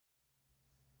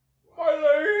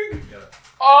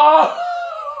Oh!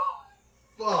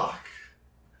 Fuck.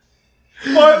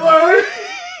 My leg!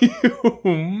 You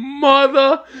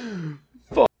mother...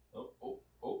 Fuck. Oh.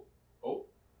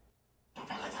 Don't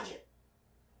fucking touch it.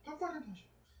 Don't fucking touch it.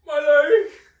 My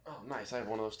leg! Oh, nice. I have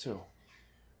one of those too.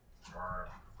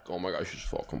 Oh my gosh, she's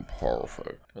fucking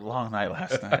perfect. A long night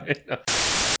last night.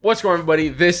 What's going on, everybody?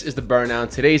 This is The Burnout.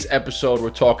 Today's episode,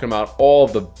 we're talking about all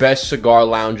of the best cigar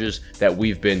lounges that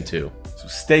we've been to. So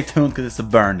stay tuned because it's a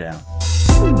burn down.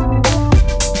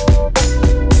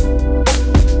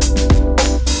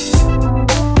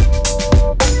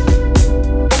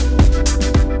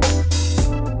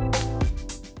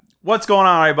 What's going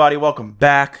on, everybody? Welcome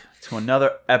back to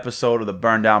another episode of the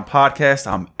Burn Down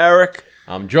Podcast. I'm Eric.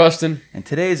 I'm Justin. And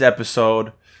today's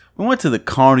episode, we went to the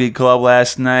Carnegie Club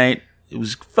last night.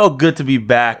 Felt good to be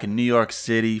back in New York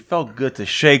City. Felt good to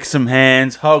shake some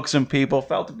hands, hug some people.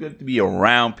 Felt good to be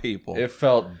around people. It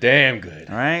felt damn good.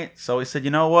 All right? So we said,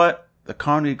 you know what? The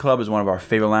Carnegie Club is one of our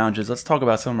favorite lounges. Let's talk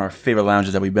about some of our favorite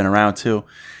lounges that we've been around to.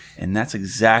 And that's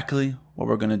exactly what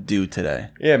we're going to do today.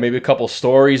 Yeah, maybe a couple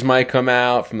stories might come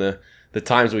out from the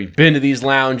times that we've been to these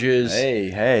lounges.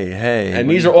 Hey. And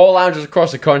these are all lounges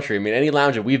across the country. I mean, any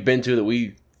lounge that we've been to that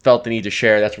we felt the need to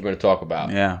share, that's what we're going to talk about.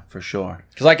 Yeah, for sure.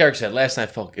 Because like Eric said, last night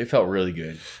it felt really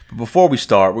good. But before we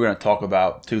start, we're going to talk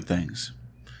about two things.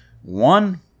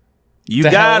 One, you The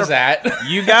got hell is that?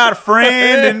 You got a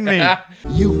friend in me.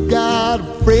 You got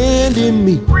a friend in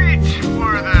me. Reach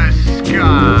for the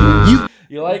sky.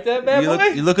 You like that bad boy?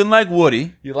 You're looking like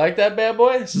Woody. You like that bad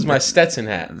boy? This is my Stetson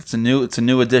hat. It's a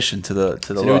new addition to the It's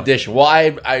a new edition. Well,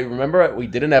 I remember we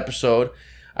did an episode.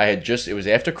 It was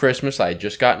after Christmas. I had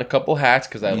just gotten a couple hats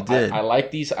because I like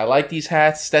these. I like these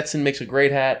hats. Stetson makes a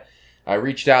great hat. I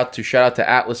reached out to shout out to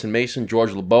Atlas and Mason,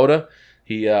 George Laboda.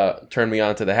 He turned me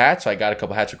on to the hats. So I got a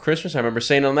couple hats for Christmas. I remember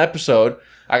saying on the episode,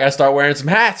 I got to start wearing some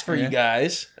hats for you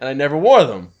guys, and I never wore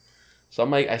them. So I'm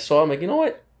like, you know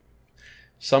what?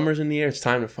 Summer's in the air. It's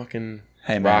time to fucking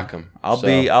rock them. I'll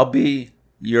be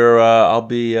your how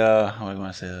do I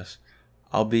want to say this?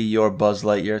 I'll be your Buzz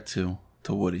Lightyear to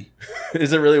Woody.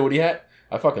 Is it really a Woody hat?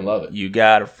 I fucking love it. You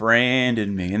got a friend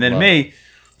in me, and then me,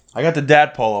 I got the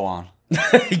dad polo on.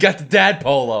 You got the dad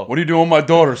polo. What are you doing with my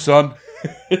daughter, son?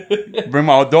 Bring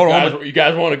my daughter home. You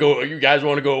guys want to go? You guys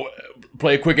want to go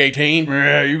play a quick 18?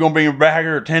 Yeah, you gonna bring her back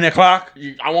here at 10 o'clock?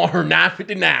 I want her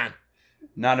 9:59.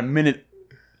 Not a minute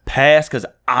past because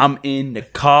I'm in the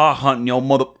car hunting your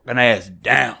motherfucking ass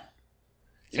down.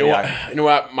 You know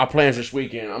what? My plans this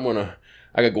weekend.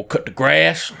 I gotta go cut the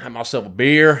grass. Have myself a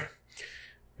beer.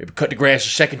 Maybe cut the grass the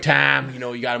second time. You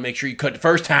know, you gotta make sure you cut the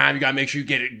first time. You gotta make sure you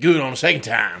get it good on the second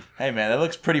time. Hey man, that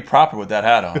looks pretty proper with that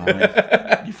hat on. I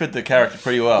mean, you fit the character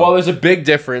pretty well. Well, there's a big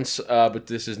difference, but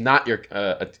this is not your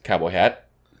a cowboy hat.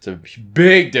 It's a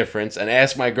big difference. And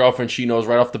ask my girlfriend; she knows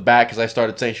right off the bat because I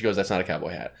started saying. She goes, "That's not a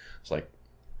cowboy hat." It's like.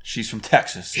 She's from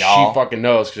Texas, y'all. She fucking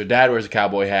knows because her dad wears a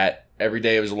cowboy hat every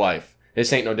day of his life.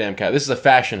 This ain't no damn cowboy. This is a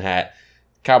fashion hat.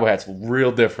 Cowboy hat's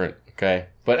real different, okay?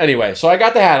 But anyway, so I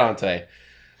got the hat on today.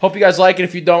 Hope you guys like it.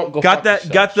 If you don't, go got fuck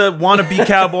that. Got the wannabe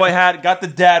cowboy hat. Got the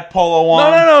dad polo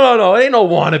on. No. It ain't no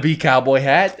wannabe cowboy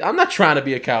hat. I'm not trying to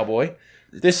be a cowboy.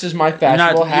 This is my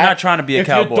fashionable hat. You're not trying to be a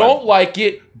cowboy. If you don't like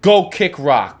it, go kick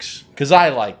rocks because I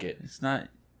like it. It's not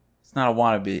a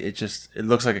wannabe. It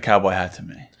looks like a cowboy hat to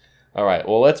me. All right.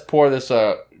 Well, let's pour this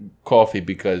coffee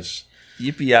because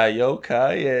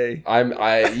yippee-yi-yo-ki-yay.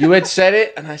 You had said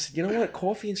it, and I said, you know what?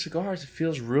 Coffee and cigars. It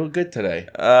feels real good today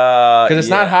because it's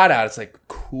not hot out. It's like a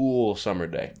cool summer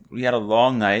day. We had a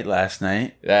long night last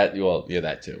night. That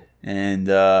too. And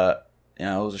it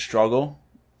was a struggle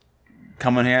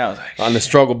coming here. I was like, on the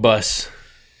struggle bus.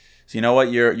 So you know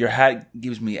what? Your hat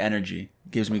gives me energy.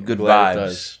 Gives me good Glad vibes. It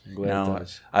does. Glad it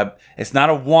does. It's not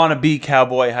a wannabe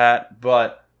cowboy hat,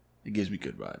 but it gives me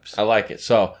good vibes. I like it.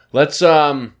 So let's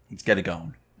get it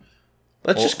going.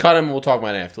 Let's just cut him and we'll talk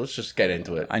about it after. Let's just get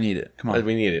into it. I need it. Come on.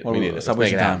 We need it. We need it. Let's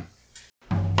make it happen.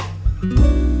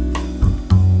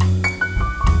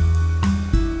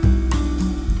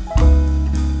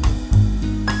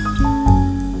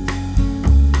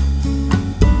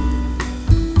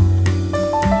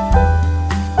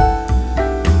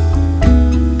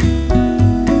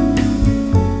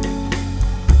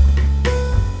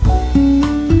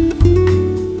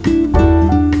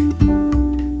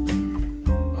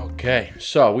 Okay,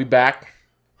 so we back.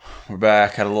 We're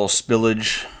back. Had a little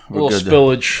spillage. A little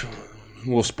spillage. A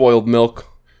little spoiled milk.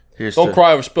 Don't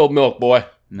cry over spilled milk, boy.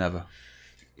 Never.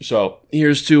 So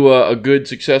here's to a good,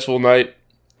 successful night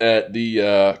at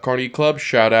the Carnegie Club.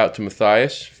 Shout out to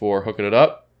Matthias for hooking it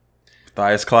up.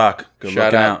 Matthias Clock. Good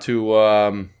Shout looking out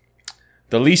to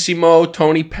Delissimo,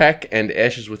 Tony Peck, and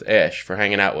Ashes with Ash for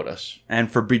hanging out with us.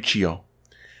 And Fabrizio.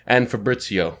 And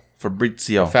Fabrizio.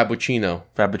 Fabuccino.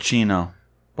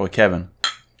 Boy, Kevin.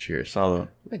 Cheers. Salud.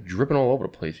 I'm dripping all over the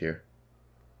place here.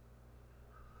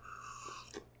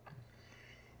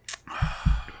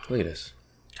 Look at this.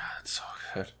 God, it's so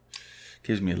good.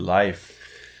 Gives me life.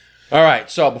 All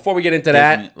right, so before we get into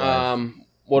that,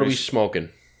 what are we smoking?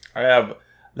 I have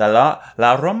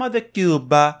La Roma de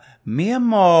Cuba, Mi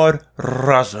Amor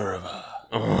Reserva.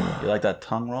 You like that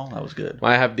tongue roll? That was good.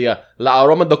 I have the La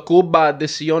Aroma de Cuba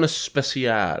Edición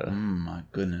Especial. My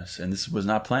goodness. And this was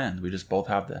not planned. We just both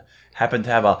happen to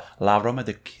have a La Roma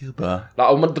de Cuba. La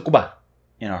Aroma de Cuba.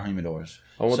 In our humidors.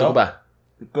 Aroma de Cuba.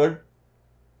 Good?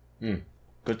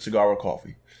 Good cigar or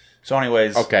coffee. So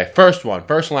anyways. Okay, first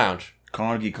lounge.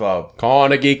 Carnegie Club.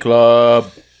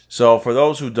 So for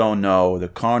those who don't know, the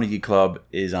Carnegie Club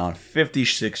is on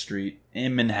 56th Street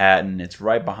in Manhattan. It's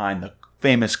right behind the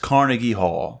famous Carnegie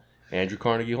Hall. Andrew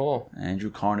Carnegie Hall.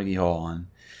 And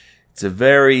it's a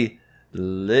very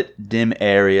lit, dim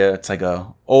area. It's like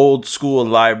a old school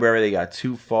library. They got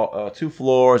two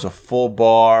floors, a full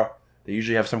bar. They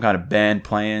usually have some kind of band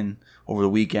playing. Over the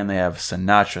weekend, they have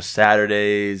Sinatra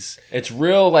Saturdays. It's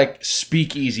real, like,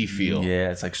 speakeasy feel. Yeah,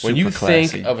 it's like super when you classy.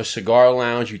 think of a cigar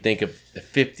lounge, you think of the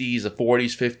 50s, the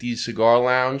 40s, 50s cigar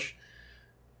lounge.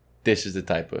 This is the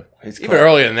type of... Even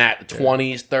earlier than that, the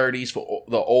 20s, 30s, for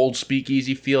the old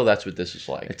speakeasy feel, that's what this is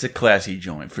like. It's a classy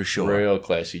joint, for sure. Real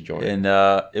classy joint. And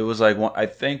it was like, I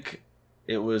think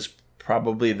it was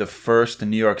probably the first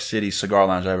New York City cigar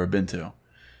lounge I've ever been to.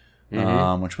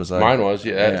 Which was like... Mine was,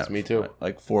 yeah, it's me too.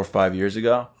 Like 4 or 5 years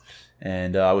ago.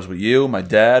 And I was with you, my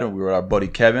dad, and we were with our buddy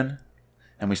Kevin.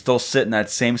 And we still sit in that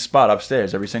same spot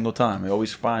upstairs every single time. He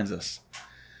always finds us.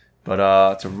 But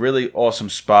it's a really awesome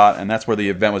spot, and that's where the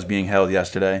event was being held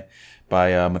yesterday by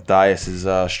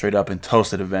Matthias's Straight Up and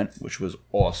Toasted event, which was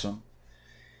awesome.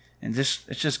 And it's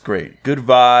just great. Good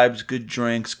vibes, good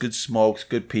drinks, good smokes,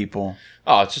 good people.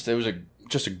 Oh, it was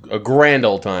just a grand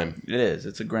old time. It is.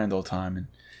 It's a grand old time, and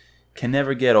can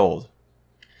never get old.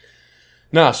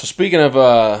 No, so speaking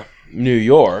of New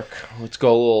York, let's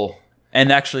go a little...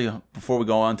 And actually, before we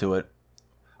go on to it,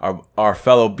 our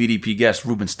fellow BDP guest,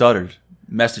 Ruben Studdard,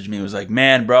 messaged me and was like,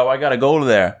 man, bro, I got to go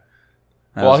there.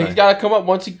 Well, he's got to come up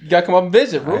you got to come up and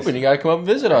visit. Ruben, you got to come up and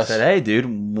visit us. I said, hey,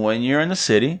 dude, when you're in the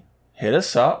city, hit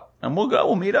us up and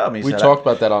we'll meet up. We talked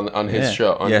about that on his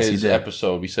show, on his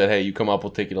episode. We said, hey, you come up,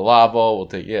 we'll take you to Lavo. We'll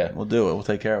do it. We'll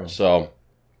take care of it. So,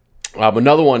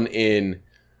 another one in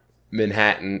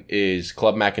Manhattan is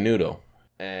Club Macanudo.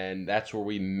 And that's where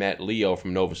we met Leo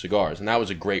from Nova Cigars. And that was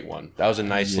a great one. That was a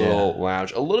nice little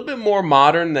lounge. A little bit more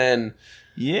modern than...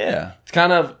 Yeah. It's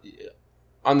kind of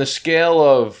on the scale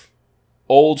of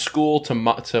old school to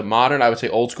modern. I would say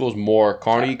old school is more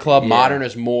Carnegie Club. Yeah. Modern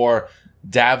is more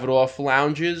Davidoff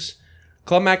lounges.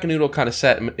 Club Macanudo kind of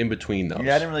sat in between those.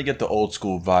 Yeah, I didn't really get the old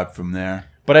school vibe from there.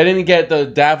 But I didn't get the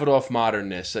Davidoff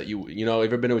modernness that you know,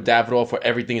 ever been to a Davidoff where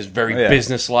everything is very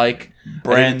business-like?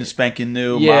 Brand spanking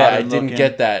new, yeah, modern I didn't looking.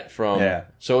 Get that from... Yeah.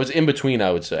 So it's in between,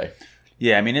 I would say.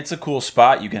 Yeah, I mean, it's a cool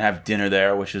spot. You can have dinner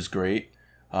there, which is great.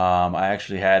 I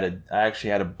actually had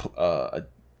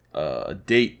a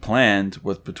date planned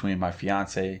between my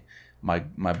fiance, my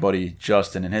buddy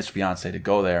Justin, and his fiance to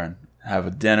go there and have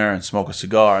a dinner and smoke a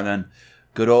cigar, and then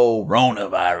good old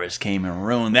Ronavirus came and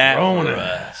ruined that for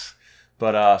us.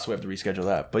 But so we have to reschedule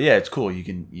that. But yeah, it's cool.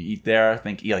 You eat there. I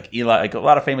think Eli, a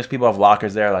lot of famous people have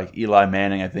lockers there. Like Eli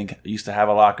Manning, I think used to have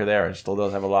a locker there, or still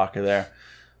does have a locker there.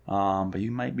 But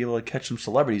you might be able to catch some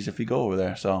celebrities if you go over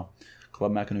there. So.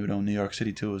 Club Macanudo in New York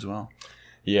City too as well.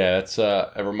 Yeah, that's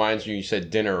it reminds me, you said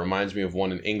dinner, it reminds me of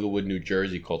one in Inglewood, New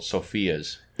Jersey called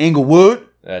Sophia's. Inglewood?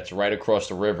 That's right across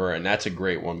the river, and that's a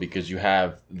great one because you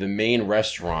have the main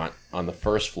restaurant on the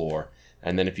first floor,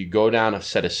 and then if you go down a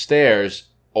set of stairs,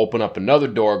 open up another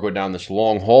door, go down this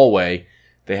long hallway,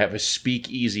 they have a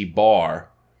speakeasy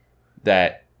bar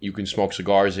that you can smoke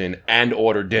cigars in and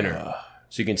order dinner.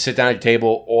 So you can sit down at your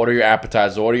table, order your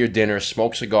appetizers, order your dinner,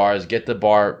 smoke cigars, get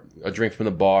a drink from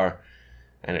the bar,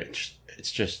 and it's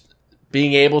just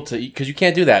being able to, because you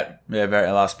can't do that. Yeah,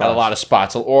 a lot of spots. At a lot of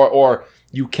spots, or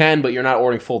you can, but you're not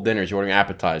ordering full dinners. You're ordering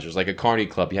appetizers. Like a Carnegie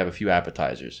Club, you have a few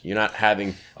appetizers. You're not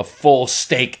having a full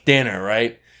steak dinner,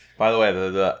 right? By the way,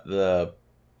 the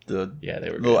they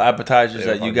were little good. appetizers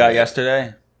that you got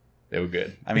yesterday, they were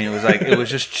good. I mean, it was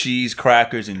just cheese,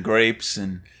 crackers, and grapes,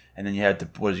 and then you had the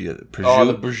prosciutto. Oh,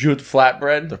 the prosciutto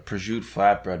flatbread. The prosciutto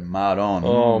flatbread, Madon.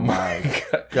 Oh my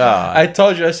god! I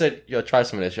told you. I said, "Yo, try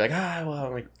some of this." You're like, well,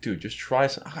 I'm like, dude, just try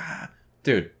some.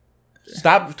 Dude,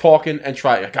 stop talking and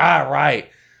try. You're like,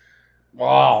 right.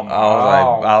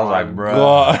 I was like,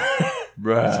 bro,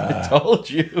 bruh. I told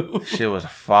you. Shit was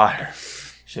fire.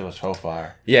 Shit was so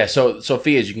fire. Yeah, so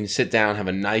Sophia's, you can sit down, have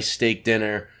a nice steak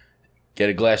dinner, get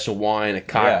a glass of wine, a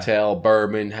cocktail,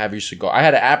 bourbon, have your cigar. I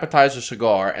had an appetizer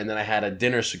cigar, and then I had a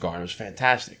dinner cigar, and it was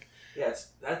fantastic.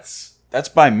 Yes, that's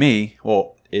by me.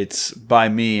 Well, it's by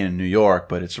me in New York,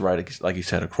 but it's right, like you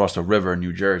said, across the river in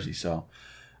New Jersey. So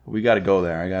we got to go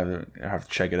there. I have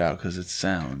to check it out because it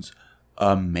sounds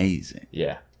amazing.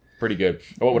 Yeah, pretty good.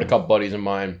 I went with a couple buddies of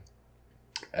mine.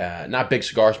 Not big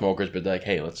cigar smokers, but they're like,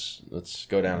 hey, let's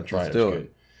go down and try it. It's good.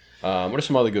 What are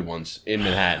some other good ones in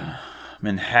Manhattan?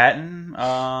 Manhattan,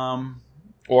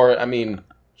 or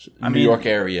New York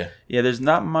area. Yeah, there's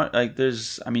not much.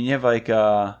 You have like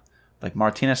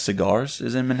Martinez Cigars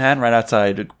is in Manhattan, right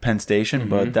outside Penn Station,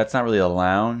 but that's not really a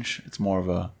lounge. It's more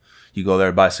of you go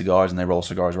there, buy cigars, and they roll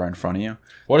cigars right in front of you.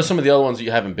 What are some of the other ones that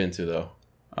you haven't been to though?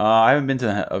 I haven't been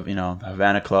to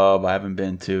Havana Club. I haven't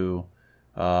been to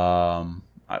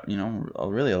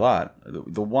really a lot.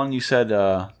 The one you said,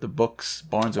 the books,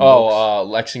 Barnes and Books.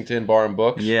 Lexington Bar and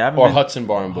Books. Yeah, Hudson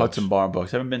Bar and Books. Hudson Bar and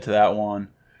Books. I haven't been to that one.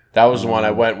 That was the one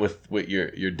I went with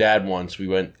your dad once. We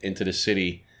went into the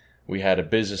city. We had a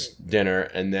business dinner,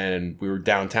 and then we were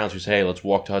downtown. So we said, hey, let's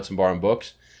walk to Hudson Bar and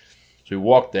Books. So we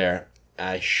walked there.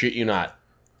 I shit you not,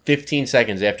 15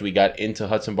 seconds after we got into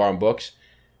Hudson Bar and Books,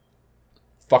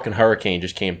 fucking hurricane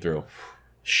just came through.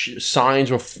 Signs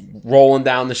were rolling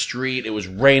down the street. It was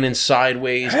raining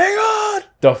sideways. Hang on!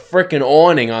 The freaking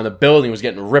awning on the building was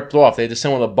getting ripped off. They had to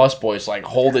send one of the bus boys to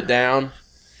hold it down.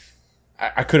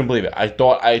 I couldn't believe it. I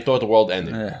thought the world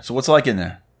ended. Yeah. So what's it like in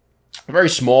there? Very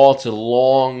small. It's a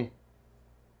long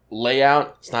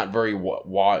layout. It's not very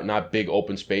wide, not big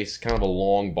open space. It's kind of a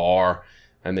long bar.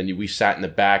 And then we sat in the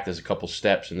back. There's a couple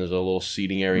steps, and there's a little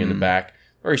seating area in the back.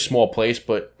 Very small place,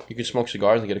 but you can smoke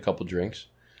cigars and get a couple drinks.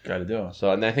 Got to do it.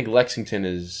 So, and I think Lexington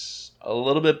is a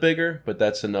little bit bigger, but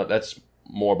that's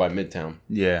more by Midtown.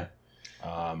 Yeah.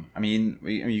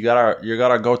 You got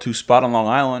our go-to spot on Long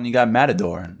Island. You got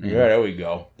Matador. Yeah, there we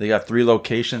go. They got 3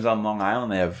 locations on Long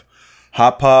Island. They have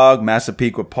Hauppauge,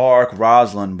 Massapequa Park,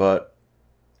 Roslyn, but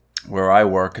where I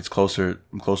work, I'm closer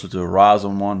to the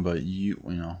Roslyn one, but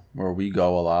where we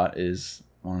go a lot is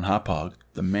on Hauppauge,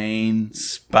 the main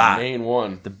spot. The main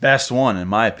one. The best one, in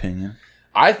my opinion.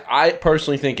 I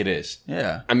personally think it is.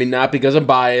 Yeah. Not because I'm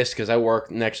biased, because I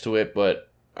work next to it, but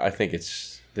I think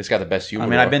it's got the best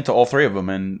humidor. I've been to all 3 of them,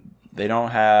 and they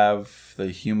don't have the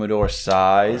humidor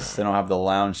size. They don't have the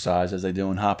lounge size as they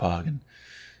do in Hauppauge. And,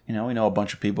 we know a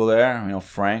bunch of people there. We know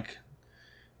Frank.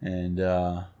 And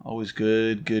always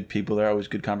good people there. Always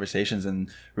good conversations. And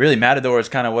really, Matador is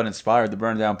kind of what inspired the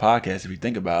Burn Down podcast, if you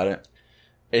think about it.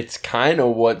 It's kind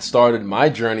of what started my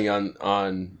journey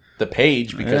on the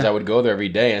page, because I would go there every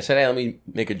day. And I said, hey, let me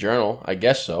make a journal. I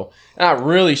guess so. And I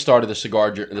really started the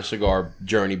cigar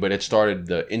journey, but it started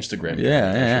the Instagram journey,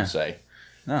 I should say.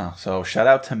 No, so shout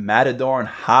out to Matador and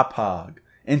Hauppauge.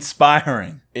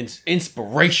 Inspiring.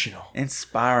 Inspirational.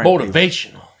 Inspiring.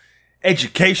 Motivational. People.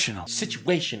 Educational.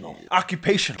 Situational.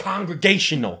 Occupational.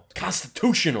 Congregational.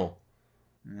 Constitutional.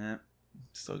 Yeah,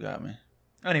 still got me.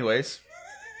 Anyways,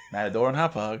 Matador and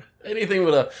Hauppauge. Anything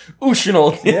with a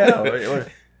ootional. Yeah,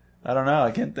 I don't know. I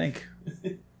can't think.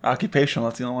 Occupational.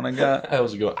 That's the only one I got. That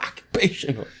was a good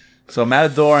occupational. So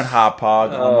Matador and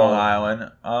Hauppauge on Long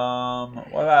Island.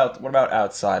 What about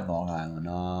outside Long Island?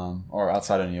 Or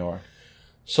outside of New York?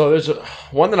 So there's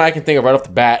one that I can think of right off the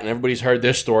bat, and everybody's heard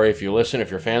this story. If you listen,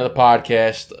 if you're a fan of the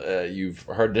podcast, you've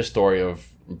heard this story of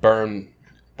Burn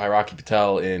by Rocky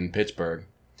Patel in Pittsburgh.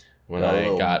 When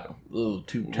I got a little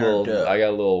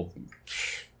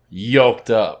yoked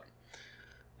up.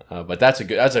 But that's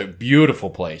a beautiful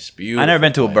place. Beautiful. I never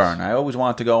been to a burn. I always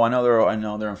wanted to go. I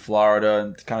know they're in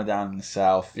Florida, kind of down in the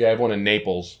south. Yeah, I have one in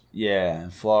Naples. Yeah, in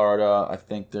Florida. I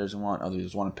think there's one.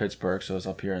 There's one in Pittsburgh, so it's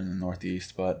up here in the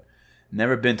Northeast. But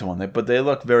never been to one. But they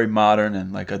look very modern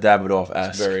and like a Davidoff-esque.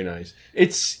 It's very nice.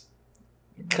 It's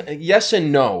yes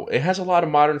and no. It has a lot of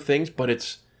modern things, but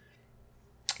it's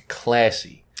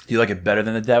classy. Do you like it better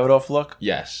than the Davidoff look?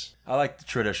 Yes. I like the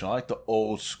traditional. I like the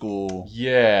old school.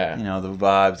 Yeah. The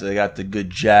vibes. They got the good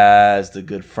jazz, the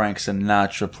good Frank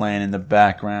Sinatra playing in the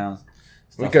background.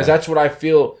 Because that's what I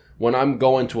feel when I'm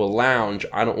going to a lounge.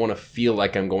 I don't want to feel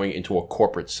like I'm going into a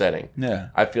corporate setting. Yeah.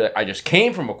 I feel like I just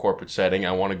came from a corporate setting.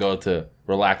 I want to go to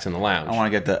relax in the lounge. I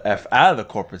want to get the F out of the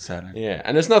corporate setting. Yeah.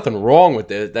 And there's nothing wrong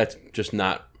with it. That's just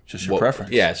not... Just your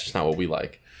preference. Yeah, it's just not what we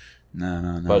like.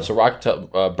 No. But it's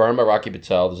a Burn by Rocky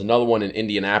Patel. There's another one in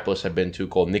Indianapolis I've been to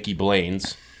called Nikki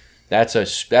Blaine's. That's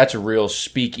a real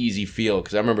speakeasy feel,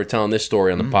 because I remember telling this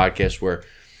story on the podcast where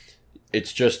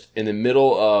it's just in the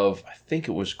middle of, I think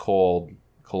it was called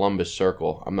Columbus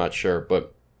Circle. I'm not sure,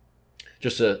 but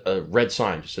just a red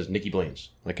sign just says Nicky Blaine's,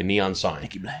 like a neon sign.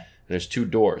 Blaine. And there's 2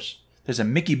 doors. There's a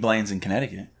Mickey Blaine's in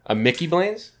Connecticut. A Mickey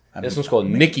Blaine's? This one's called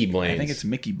Nicky Blaine's. I think it's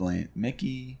Mickey Blaine.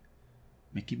 Mickey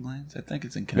Blaine's? I think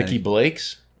it's in Connecticut. Mickey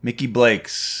Blake's? Mickey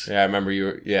Blake's. Yeah, I remember I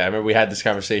remember we had this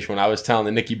conversation when I was telling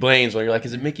the Nicky Blaine's when you're like,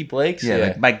 is it Mickey Blake's? Yeah,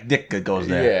 like Mike Dick goes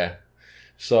there. Yeah.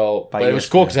 So, but it was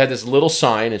cool because it had this little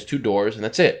sign. It's 2 doors, and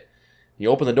that's it. You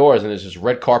open the doors, and there's this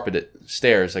red carpeted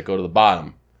stairs that go to the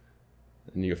bottom.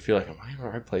 And you feel like, am I in the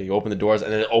right place? You open the doors,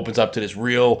 and then it opens up to this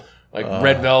real, like,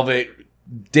 red velvet,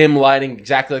 dim lighting,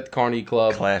 exactly like the Carnegie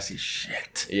Club. Classy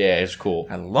shit. Yeah, it's cool.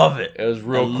 I love it. It was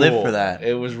real cool. I live for that.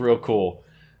 It was real cool.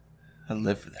 I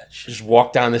live for that shit. Just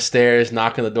walk down the stairs,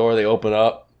 knock on the door, they open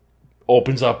up.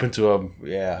 Opens up into a...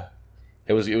 Yeah.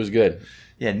 It was good.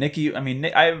 Yeah,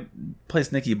 I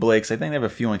placed Nicky Blake's. I think they have a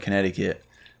few in Connecticut.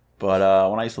 But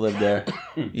when I used to live there...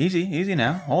 Easy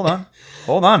now. Hold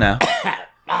on now.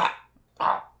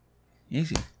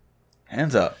 Easy.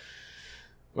 Hands up.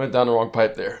 Went down the wrong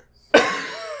pipe there.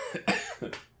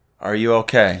 Are you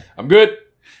okay? I'm good.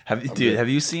 Have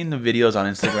you seen the videos on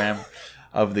Instagram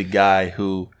of the guy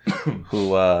who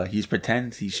he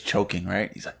pretends he's choking,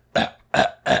 right? He's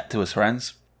like to his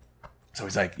friends. So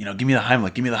he's like, give me the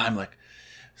Heimlich.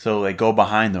 So they go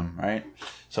behind him, right?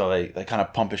 So they kind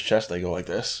of pump his chest. They go like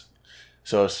this.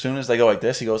 So as soon as they go like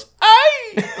this, he goes,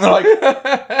 "Aye!" And they're like,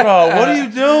 "Bro, what are you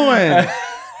doing?"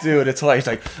 Dude, it's like, he's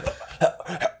like,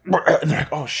 and they're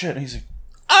like, "Oh shit!" And he's like,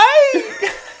 "Aye!"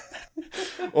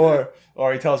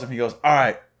 or he tells him, he goes,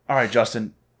 all right,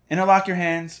 Justin, interlock your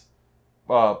hands,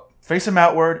 face them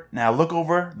outward. Now look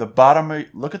at the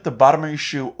bottom of your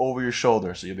shoe over your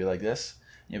shoulder. So you'll be like this.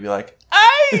 You'll be like,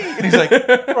 "Aye!" And he's like,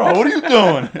 "Bro, what are you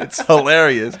doing?" It's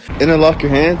hilarious. Interlock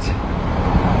your hands.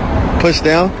 Push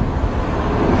down.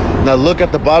 Now look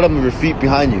at the bottom of your feet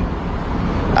behind you.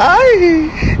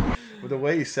 Aye! With the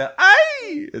way he said,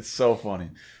 "Aye!" It's so funny.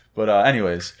 But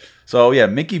anyways, so yeah,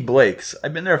 Mickey Blake's.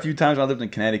 I've been there a few times when I lived in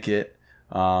Connecticut.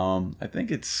 I think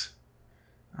it's,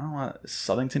 I don't know,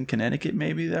 Southington, Connecticut,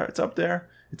 maybe there. It's up there.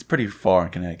 It's pretty far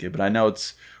in Connecticut, but I know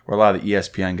it's where a lot of the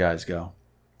ESPN guys go.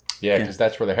 Yeah, because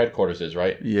that's where their headquarters is,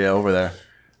 right? Yeah, over there.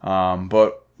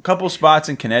 But a couple spots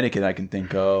in Connecticut I can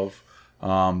think of.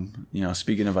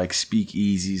 Speaking of like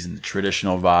speakeasies and the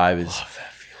traditional vibe is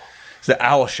it's the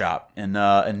Owl Shop in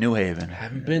New Haven. I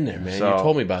haven't been there, man. So, you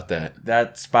told me about that.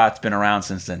 That spot's been around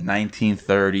since the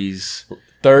 1930s.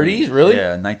 30s, really?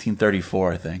 Yeah,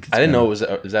 1934, I think. I didn't know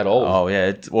it was that old. Oh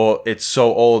yeah, it's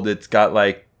so old. It's got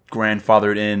like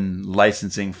grandfathered in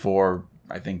licensing for,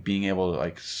 I think, being able to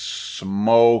like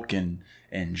smoke and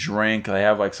drink. They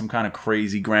have like some kind of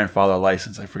crazy grandfather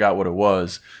license. I forgot what it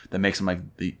was that makes them like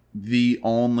the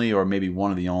only, or maybe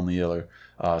one of the only other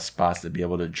spots to be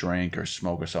able to drink or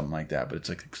smoke or something like that. But it's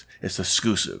like it's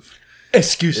exclusive.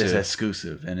 It's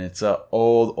exclusive, and it's a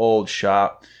old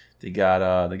shop. They got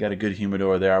a good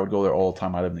humidor there. I would go there all the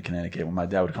time. I lived in Connecticut when my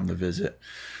dad would come to visit.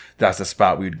 That's the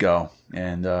spot we'd go,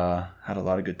 and had a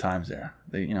lot of good times there.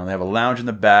 They have a lounge in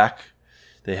the back.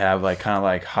 They have like kind of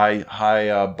like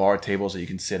high bar tables that you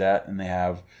can sit at, and they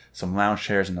have some lounge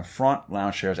chairs in the front,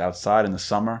 lounge chairs outside in the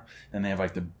summer. And they have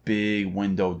like the big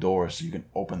window doors, so you can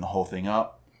open the whole thing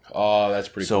up. Oh, that's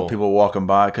pretty cool. So people walking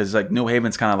by, because like New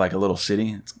Haven's kind of like a little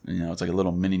city. It's like a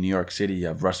little mini New York City. You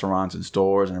have restaurants and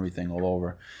stores and everything all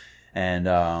over, and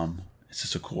it's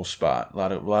just a cool spot. A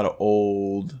lot of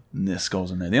oldness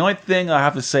goes in there. The only thing I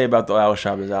have to say about the Owl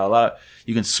Shop is that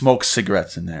you can smoke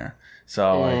cigarettes in there.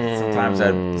 So like,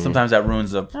 sometimes that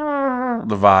ruins the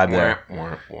vibe there.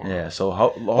 Yeah.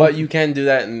 So but you can do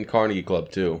that in Carnegie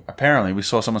Club too. Apparently, we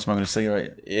saw someone smoking a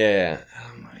cigarette. Yeah.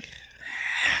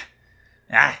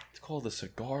 It's called the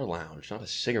Cigar Lounge, not a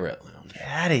cigarette lounge. Get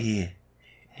out of here.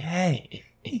 Hey.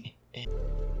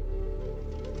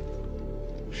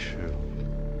 Shoot.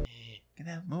 Get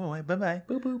out. Move away. Bye-bye.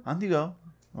 Boop, boop. On you go.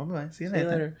 Bye-bye. See you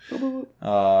later. Boop, boop,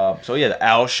 boop. So yeah, the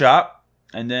Owl Shop.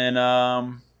 And then,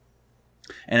 and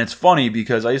it's funny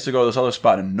because I used to go to this other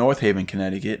spot in North Haven,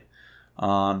 Connecticut,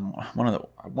 on one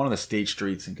of the state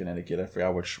streets in Connecticut. I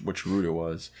forgot which route it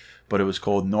was, but it was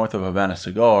called North of Havana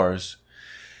Cigars.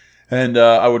 And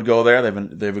I would go there.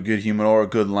 They have a good humidor, a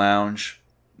good lounge.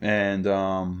 And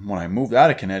when I moved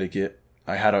out of Connecticut,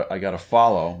 I got a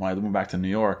follow. When I moved back to New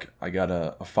York, I got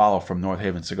a follow from North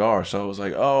Haven Cigar. So I was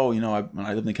like, when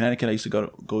I lived in Connecticut, I used to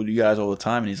go to you guys all the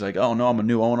time. And he's like, oh no, I'm a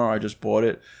new owner. I just bought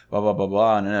it. Blah blah blah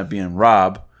blah. And it ended up being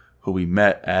Rob, who we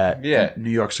met at New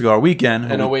York Cigar Weekend.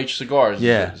 NOH Cigars.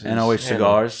 Yeah, NOH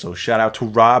Cigars. So shout out to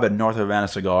Rob at North Havana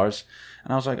Cigars.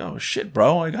 And I was like, oh shit,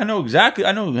 bro! Like I know exactly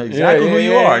who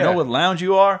you are. I know what lounge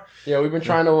you are. Yeah, we've been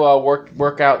trying to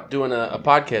work out doing a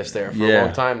podcast there for a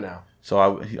long time now. So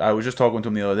I was just talking to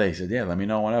him the other day. He said, yeah, let me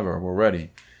know whenever we're ready.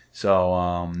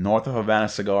 So north of Havana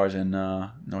Cigars in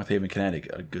North Haven,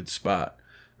 Connecticut, a good spot,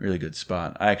 really good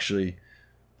spot. I actually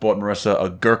bought Marissa a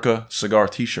Gurkha cigar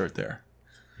T-shirt there.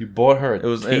 You bought her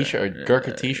a T-shirt, a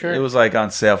Gurkha T-shirt? It was like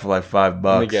on sale for like $5.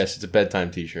 Let me guess, it's a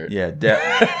bedtime T-shirt. Yeah,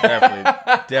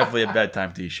 definitely a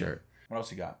bedtime T-shirt. What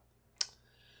else you got?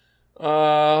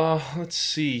 Let's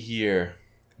see here.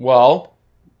 Well,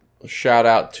 shout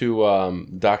out to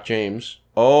Doc James.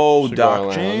 Oh, Cigar Doc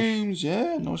Lounge. James,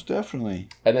 yeah, most definitely.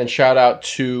 And then shout out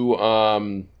to I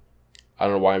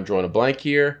don't know why I'm drawing a blank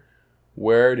here.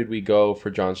 Where did we go for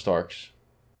John Starks?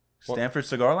 Stanford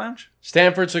Cigar Lounge?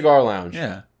 Stanford Cigar Lounge.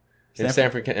 Yeah. In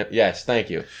Stanford. Yes, thank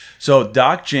you. So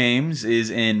Doc James is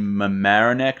in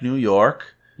Mamaroneck, New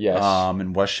York. Yes.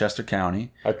 In Westchester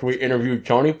County. After we interviewed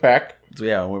Tony Peck. So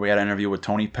yeah, we had an interview with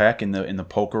Tony Peck in the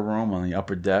poker room on the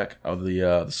upper deck of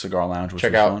the Cigar Lounge, which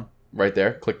Check was out fun. right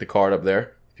there. Click the card up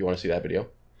there if you want to see that video.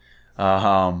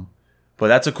 But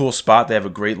that's a cool spot. They have a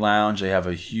great lounge. They have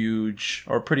a huge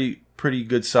or pretty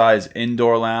good size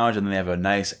indoor lounge, and then they have a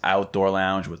nice outdoor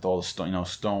lounge with all the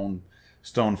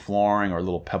stone flooring or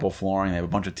little pebble flooring. They have a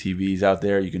bunch of TVs out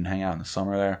there. You can hang out in the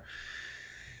summer there.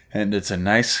 And it's a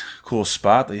nice, cool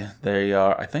spot. They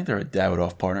are, I think they're a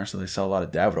Davidoff partner, so they sell a lot of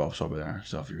Davidoffs over there.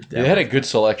 So if you're a Davidoff, they had a good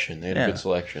selection.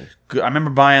 I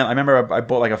remember I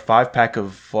bought like a 5-pack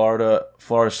of Florida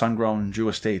sun-grown Jew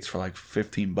Estates for like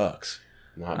 $15.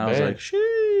 Not and I bad. was like,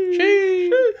 sheesh.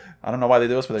 I don't know why they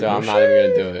do this, but I'm not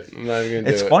even gonna do it.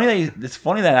 It's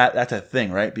funny that that's a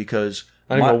thing, right? Because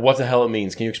I don't even know what the hell it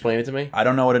means. Can you explain it to me? I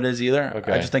don't know what it is either.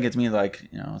 Okay. I just think it means like,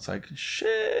 it's like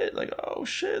shit, like oh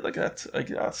shit, like that's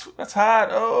hot.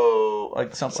 Oh,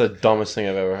 like something. It's the dumbest thing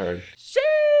I've ever heard.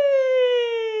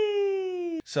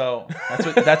 So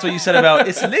that's what you said about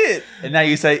it's lit, and now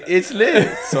you say it's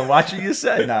lit. So watch what you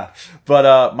say. Nah,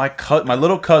 but my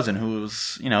little cousin,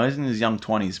 who's he's in his young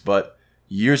 20s, but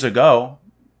years ago,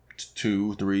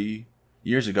 2-3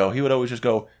 years ago, he would always just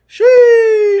go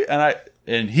she,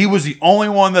 and he was the only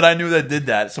one that I knew that did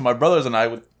that. So my brothers and I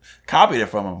would copy it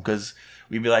from him because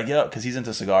we'd be like, yeah, because he's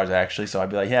into cigars actually. So I'd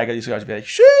be like, yeah, I got these cigars. He'd be like,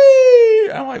 she.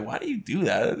 I'm like, why do you do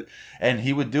that? And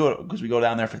he would do it because we go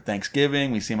down there for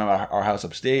Thanksgiving. We see him at our house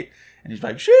upstate, and he's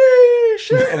like, she,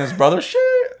 and his brother, she.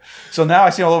 So now I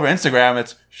see all over Instagram,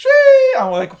 it's she.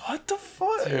 I'm like, what the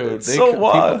fuck? Dude,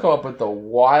 what? People come up with the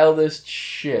wildest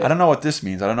shit. I don't know what this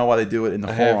means. I don't know why they do it in the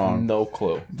forearm. I have no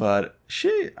clue. But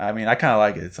she, I mean, I kind of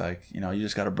like it. It's like, you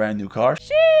just got a brand new car.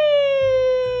 Sheesh.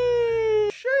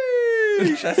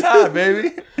 That's hot,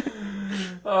 baby.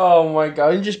 Oh my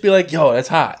god. You just be like, yo, that's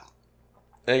hot.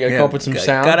 And you gotta come up with some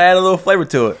sound. Gotta add a little flavor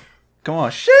to it. Come on.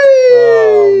 Sheesh.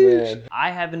 Oh man. I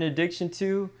have an addiction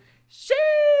to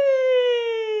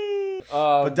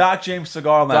but Doc James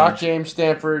Cigar Lounge. Doc James,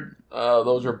 Stanford.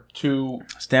 Those are two.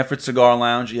 Stanford Cigar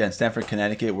Lounge, in Stanford,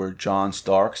 Connecticut, where John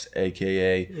Starks,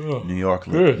 a.k.a. New York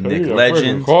Nick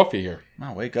Legend. Coffee here.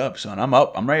 Oh, wake up, son. I'm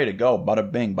up. I'm ready to go.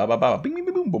 Bada bing, ba ba ba, bing bing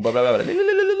boom, ba ba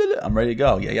ba. I'm ready to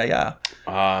go. Yeah.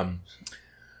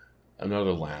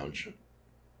 Another lounge.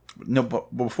 No,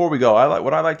 but before we go,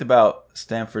 what I liked about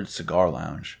Stanford Cigar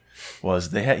Lounge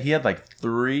was he had like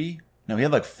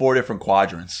 4 different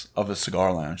quadrants of a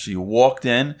cigar lounge. So you walked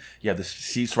in, you had the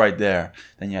seats right there,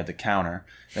 then you had the counter,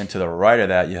 then to the right of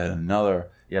that you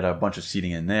had a bunch of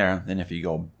seating in there. Then if you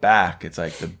go back, it's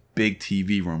like the big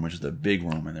TV room, which is the big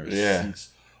room, and there's seats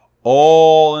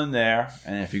all in there.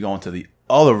 And if you go into the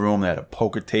other room, they had a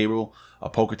poker table, a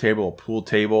pool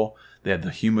table. They had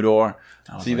the humidor.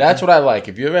 See, that's what I like.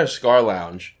 If you ever have a cigar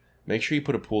lounge, make sure you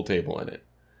put a pool table in it.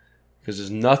 Because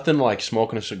there's nothing like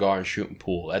smoking a cigar and shooting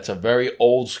pool. That's a very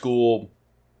old school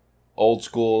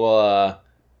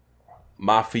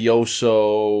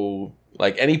mafioso.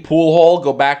 Like any pool hall,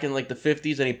 go back in like the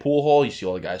 50s, any pool hall, you see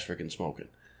all the guys freaking smoking.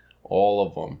 All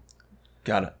of them.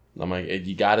 Got it. I'm like,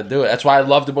 you got to do it. That's why I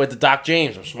loved it with the Doc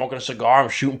James. I'm smoking a cigar, I'm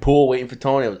shooting pool, waiting for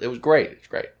Tony. It was great. It's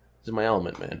great. This is my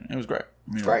element, man. It was great.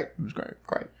 It's great. It was great.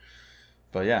 Great.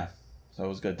 But yeah, so it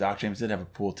was good. Doc James did have a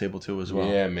pool table too as well.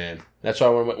 Yeah, man. That's why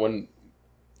when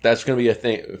that's gonna be a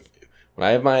thing. When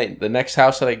I have the next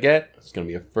house that I get, it's gonna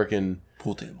be a freaking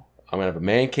pool table. I'm gonna have a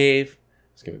man cave.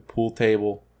 It's gonna be a pool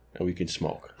table, and we can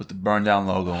smoke. With the burn down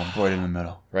logo embroidered in the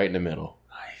middle. Right in the middle.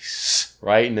 Nice.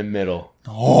 Right in the middle.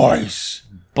 Nice.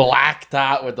 Black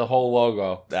dot with the whole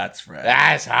logo. That's right.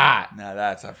 That's hot. Now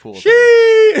that's a pool.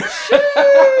 Sheesh.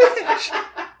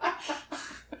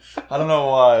 I don't know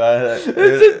why. It's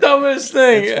the dumbest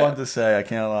thing. It's fun to say. I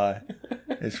can't lie.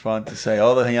 It's fun to say.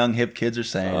 All the young hip kids are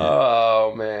saying it.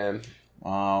 Oh man.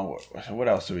 What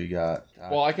else do we got?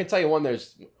 Well, I can tell you one.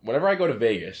 Whenever I go to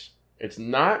Vegas, it's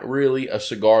not really a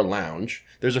cigar lounge.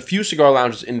 There's a few cigar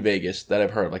lounges in Vegas that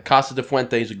I've heard. Like Casa de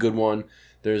Fuente is a good one.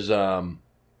 There's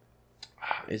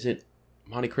is it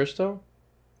Monte Cristo?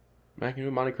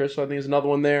 Monte Cristo, I think is another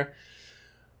one there.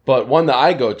 But one that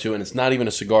I go to, and it's not even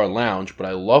a cigar lounge, but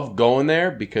I love going there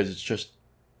because it's just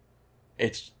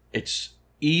it's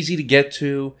easy to get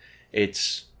to.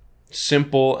 It's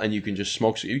simple, and you can just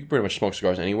smoke. You can pretty much smoke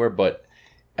cigars anywhere. But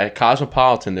at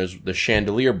Cosmopolitan, there's the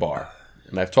Chandelier Bar,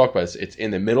 and I've talked about this. It's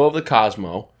in the middle of the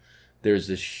Cosmo. There's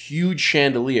this huge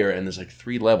chandelier, and there's like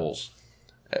 3 levels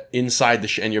inside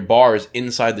and your bar is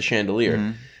inside the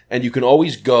chandelier, and you can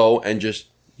always go and just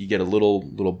you get a little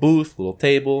booth, little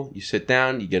table. You sit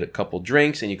down, you get a couple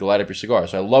drinks, and you can light up your cigar.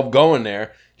 So I love going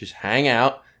there, just hang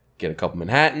out, get a couple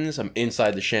Manhattans. I'm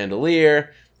inside the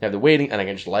chandelier, have the waiting, and I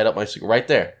can just light up my cigar right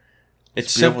there.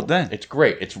 It's simple. Then it's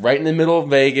great. It's right in the middle of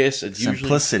Vegas. It's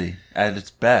simplicity usually, at its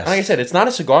best. Like I said, it's not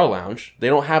a cigar lounge. They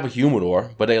don't have a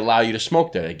humidor, but they allow you to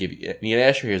smoke there. They give you an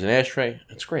ashtray. Here's an ashtray.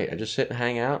 It's great. I just sit and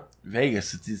hang out.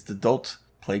 Vegas, it's the adult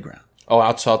playground. Oh,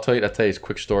 I'll tell you a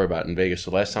quick story about it in Vegas.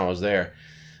 So last time I was there,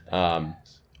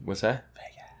 what's that?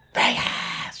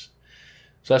 Vegas.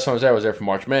 So last time I was there for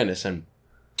March Madness, and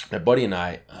my buddy and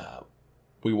I,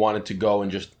 we wanted to go and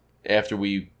just after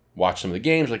we watch some of the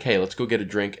games, like, hey, let's go get a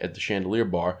drink at the Chandelier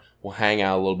Bar. We'll hang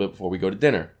out a little bit before we go to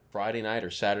dinner. Friday night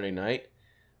or Saturday night.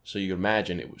 So you can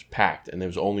imagine it was packed, and there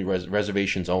was only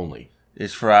reservations only.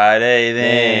 It's Friday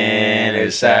then.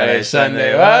 It's Saturday,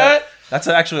 Sunday. What? That's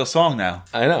actually a song now.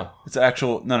 I know. It's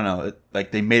actual. No.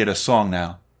 Like they made it a song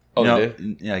now. Oh, they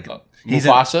did? Yeah, like,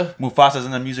 Mufasa? Mufasa's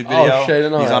in the music video. Oh, shit, I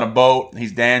didn't know He's that. on a boat.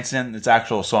 He's dancing. It's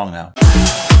actual song now.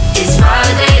 It's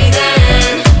Friday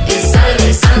then. It's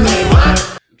Saturday, Sunday.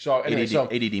 What? So anyway,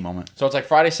 ADD moment. So it's like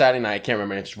Friday, Saturday night. I can't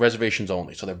remember. It's reservations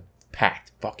only. So they're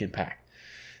packed. Fucking packed.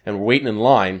 And we're waiting in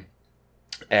line.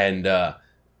 And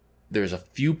there's a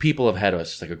few people ahead of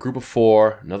us. It's like a group of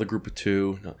 4, another group of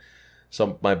 2.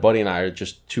 So my buddy and I are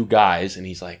just 2 guys. And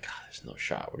he's like, there's no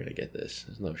shot. We're going to get this.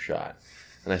 There's no shot.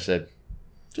 And I said,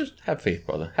 just have faith,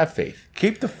 brother. Have faith.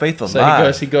 Keep the faith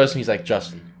alive. So he goes, and he's like,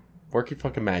 Justin, work your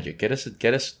fucking magic. Get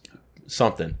us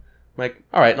something. I'm like,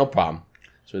 all right, no problem.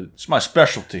 So it's my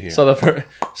specialty here.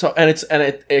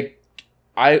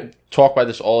 I talk about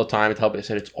this all the time. I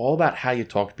said it's all about how you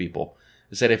talk to people.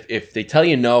 I said if they tell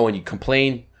you no and you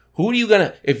complain,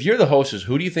 if you're the hostess,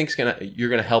 who do you think's you're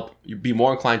gonna help? You'd be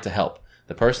more inclined to help.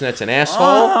 The person that's an asshole.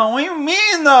 Oh, what do you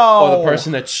mean though? Or the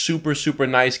person that's super, super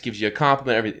nice, gives you a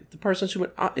compliment, everything. The person's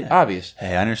super obvious.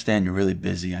 Hey, I understand you're really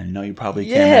busy. I know you probably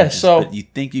can't. Yeah, but you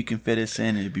think you can fit us in,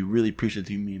 and it'd be really appreciative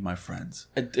to me and my friends.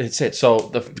 It's it. So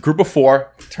the group of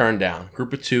 4 turned down.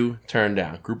 Group of 2 turned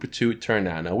down. Group of 2 turned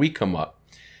down. Now we come up,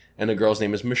 and the girl's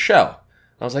name is Michelle.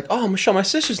 I was like, oh, Michelle, my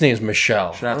sister's name is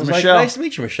Michelle. Shout out to Michelle. Michelle. Nice to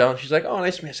meet you, Michelle. And she's like, oh,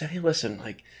 nice to meet you. I said, hey, listen,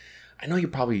 like, I know you're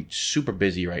probably super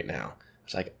busy right now. I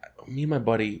was like, me and my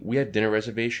buddy, we have dinner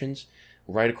reservations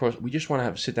right across. We just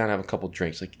want to sit down and have a couple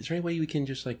drinks. Like, is there any way we can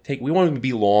just like take? We want it to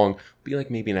be long, be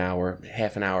like maybe an hour,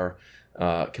 half an hour.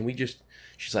 Can we just?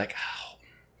 She's like, oh,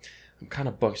 I'm kind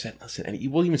of booked. I said, listen,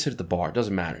 and we'll even sit at the bar. It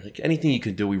doesn't matter. Like anything you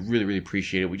can do, we really, really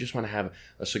appreciate it. We just want to have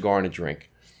a cigar and a drink.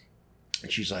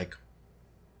 And she's like,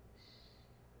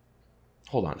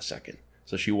 hold on a second.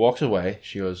 So she walks away.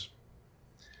 She goes,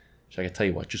 I can tell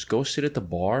you what, just go sit at the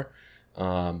bar.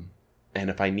 And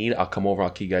if I need, I'll come over. I'll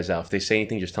kick you guys out. If they say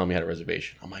anything, just tell me I had a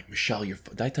reservation. I'm like, Michelle,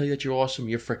 did I tell you that you're awesome?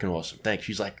 You're freaking awesome. Thanks.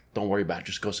 She's like, don't worry about it.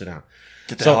 Just go sit down.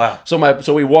 Get the hell out.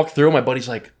 So we walk through. My buddy's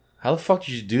like, how the fuck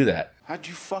did you do that? How'd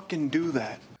you fucking do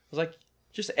that? I was like,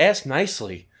 just ask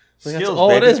nicely. Like, Skills, that's all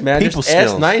baby. it is, man. People just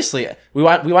skills. ask nicely. We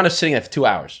wound up sitting there for 2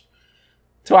 hours.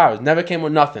 2 hours. Never came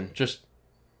with nothing.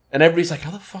 And everybody's like,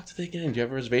 how the fuck did they get in? Do you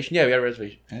have a reservation? Yeah, we got a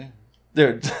reservation. Yeah.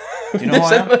 Dude. Do you know who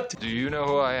I am? Do you know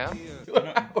who I am?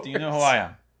 Do you know who I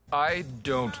am? I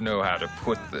don't know how to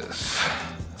put this,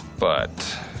 but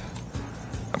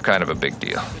I'm kind of a big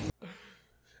deal.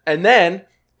 And then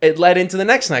it led into the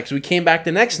next night because we came back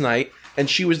the next night and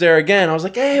she was there again. I was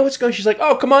like, hey, what's going on? She's like,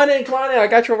 oh, come on in. I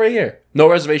got you over here. No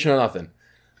reservation or nothing.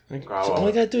 Like, so all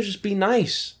you got to do is just be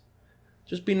nice.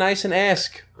 Just be nice and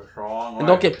ask. And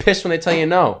don't get pissed when they tell you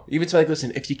no. Even to like,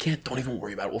 listen, if you can't, don't even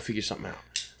worry about it. We'll figure something out.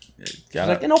 She's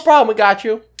like, no problem. We got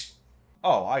you.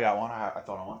 Oh, I got one. I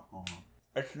thought I want. Hold on.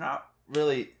 It's not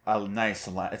really a nice.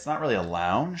 It's not really a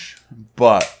lounge,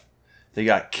 but they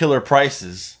got killer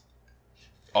prices.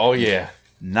 Oh yeah,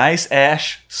 Nice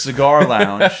Ash Cigar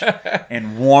Lounge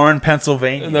in Warren,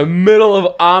 Pennsylvania, in the middle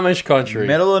of Amish country,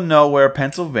 middle of nowhere,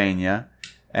 Pennsylvania.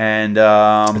 And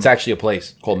it's actually a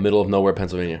place called Middle of Nowhere,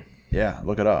 Pennsylvania. Yeah,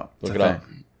 look it up. Look it up.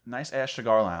 Nice Ash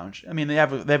Cigar Lounge. I mean, they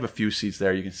have a few seats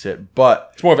there you can sit, but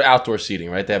it's more of outdoor seating,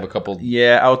 right? They have a couple.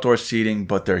 Yeah, outdoor seating,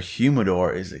 but their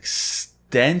humidor is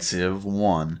extensive.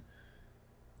 1,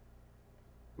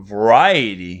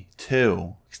 variety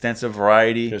 2, extensive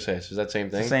variety. Is that the same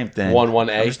thing? It's the same thing.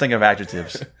 1A. I'm just thinking of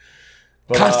adjectives.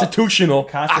 But, Constitutional,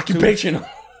 occupational,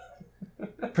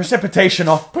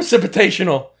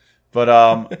 precipitational.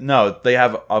 But no, they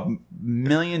have a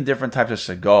million different types of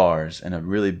cigars and a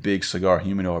really big cigar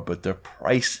humidor, but their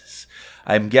prices.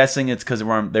 I'm guessing it's because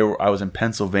I was in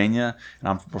Pennsylvania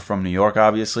and we're from New York,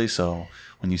 obviously. So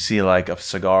when you see like a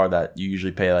cigar that you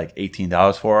usually pay like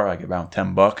 $18 for, like around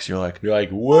 $10, you're like,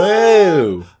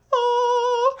 whoa,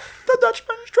 the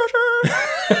Dutchman's treasure.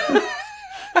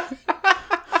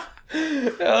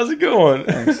 That was a good one.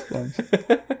 Thanks. The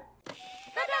Dutchman's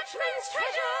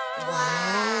treasure.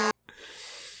 Wow.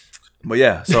 But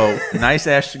yeah, so Nice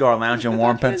Ash Cigar Lounge in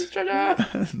Warren,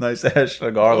 Nice Ash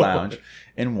Cigar Lounge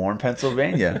in Warren,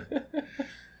 Pennsylvania.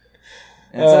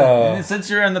 And since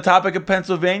you're on the topic of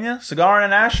Pennsylvania, Cigar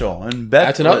International and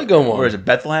that's another good one. Where is it?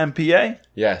 Bethlehem, PA.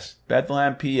 Yes,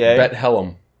 Bethlehem,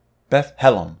 PA.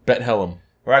 Bethlehem.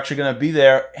 We're actually going to be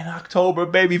there in October,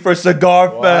 baby, for Cigar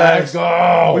Fest. Let's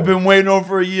go. We've been waiting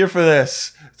over a year for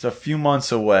this. It's a few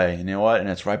months away. And you know what? And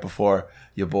it's right before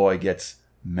your boy gets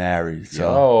married.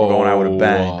 So we're going out with a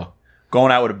bang.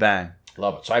 Going out with a bang.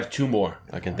 Love it. So I have 2 more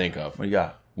I can think of. What do you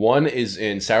got? One is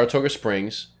in Saratoga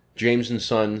Springs, James and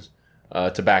Sons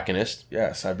Tobacconist.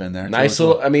 Yes, I've been there. Nice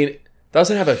little. I mean,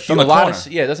 doesn't have it doesn't have a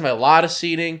lot of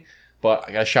seating. But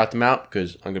I got to shout them out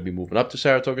because I'm going to be moving up to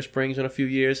Saratoga Springs in a few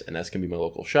years, and that's going to be my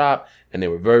local shop. And they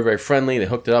were very, very friendly. They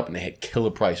hooked it up, and they had killer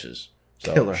prices.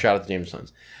 So shout out to James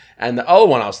Sons. And the other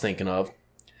one I was thinking of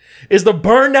is the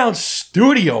Burn Down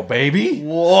Studio, baby.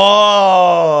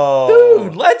 Whoa.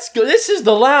 Dude, let's go. This is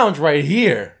the lounge right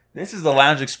here. This is the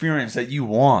lounge experience that you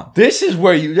want. This is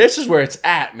where it's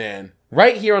at, man.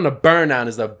 Right here on the Burn Down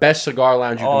is the best cigar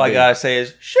lounge you can be. All I got to say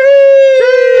is, Sheesh.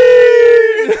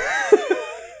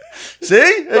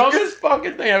 See? Dumbest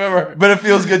fucking thing I've ever heard. But it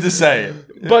feels good to say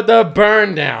it. But the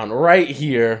Burn Down right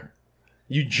here,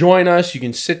 you join us. You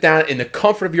can sit down in the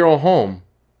comfort of your own home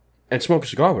and smoke a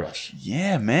cigar with us.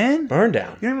 Yeah, man. Burn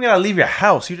Down. You don't even got to leave your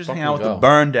house. You just hang out with the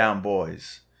Burn Down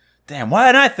boys. Damn, why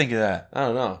didn't I think of that? I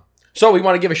don't know. So we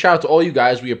want to give a shout out to all you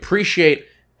guys. We appreciate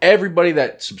everybody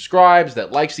that subscribes,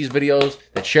 that likes these videos,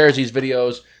 that shares these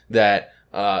videos, that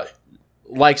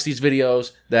likes these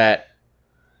videos, that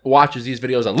watches these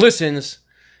videos and listens.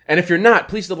 And if you're not,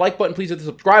 please hit the like button, please hit the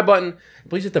subscribe button,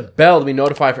 please hit the bell to be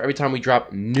notified for every time we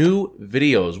drop new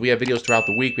videos. We have videos throughout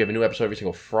the week. We have a new episode every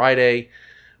single Friday.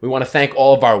 We want to thank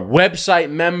all of our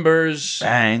website members.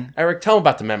 Bang. Eric, tell them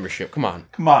about the membership. Come on.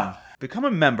 Become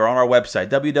a member on our website,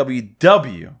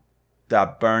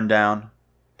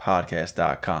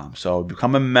 www.burndownpodcast.com. So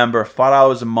become a member,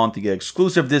 $5 a month. You get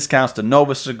exclusive discounts to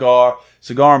Nova Cigar,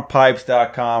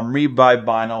 cigarandpipes.com, Read by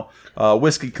Vinyl,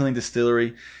 Whiskey Clean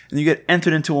Distillery. And you get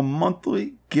entered into a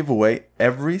monthly giveaway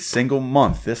every single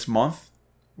month. This month,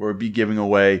 we'll be giving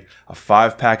away a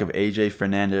 5-pack of AJ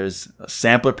Fernandez, a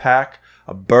sampler pack,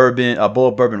 a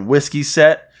Bull Bourbon whiskey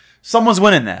set. Someone's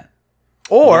winning that.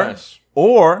 Or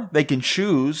they can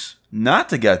choose not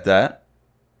to get that,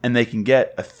 and they can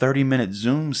get a 30-minute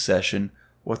Zoom session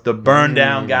with the Burn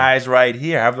Down guys right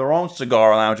here. Have their own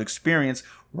cigar lounge experience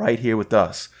right here with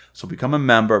us. So become a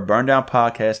member,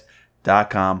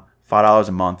 burndownpodcast.com, $5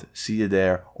 a month. See you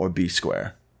there, or be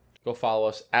square. Go follow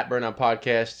us at Burnout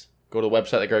Podcast. Go to the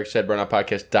website, like Greg said,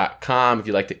 burnoutpodcast.com. If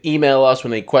you'd like to email us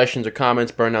with any questions or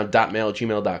comments,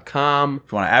 burnout.mail@gmail.com.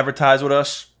 If you want to advertise with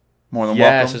us, more than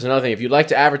welcome. welcome. There's another thing. If you'd like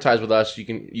to advertise with us,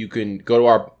 you can go to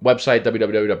our website,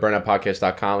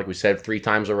 www.burnoutpodcast.com, like we said 3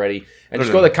 times already, and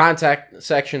just go to the contact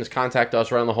section, contact us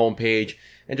right on the homepage,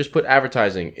 and just put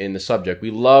advertising in the subject.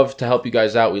 We love to help you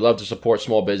guys out. We love to support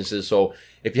small businesses. So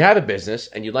if you have a business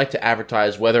and you'd like to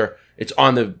advertise, whether it's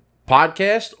on the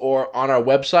podcast or on our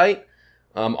website,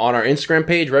 on our Instagram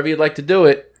page, wherever you'd like to do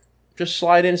it, just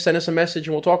slide in, send us a message,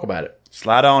 and we'll talk about it.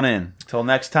 Slide on in. Till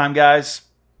next time, guys.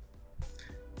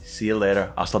 See you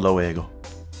later. Hasta luego.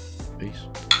 Peace.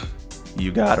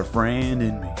 You got a friend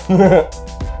in me.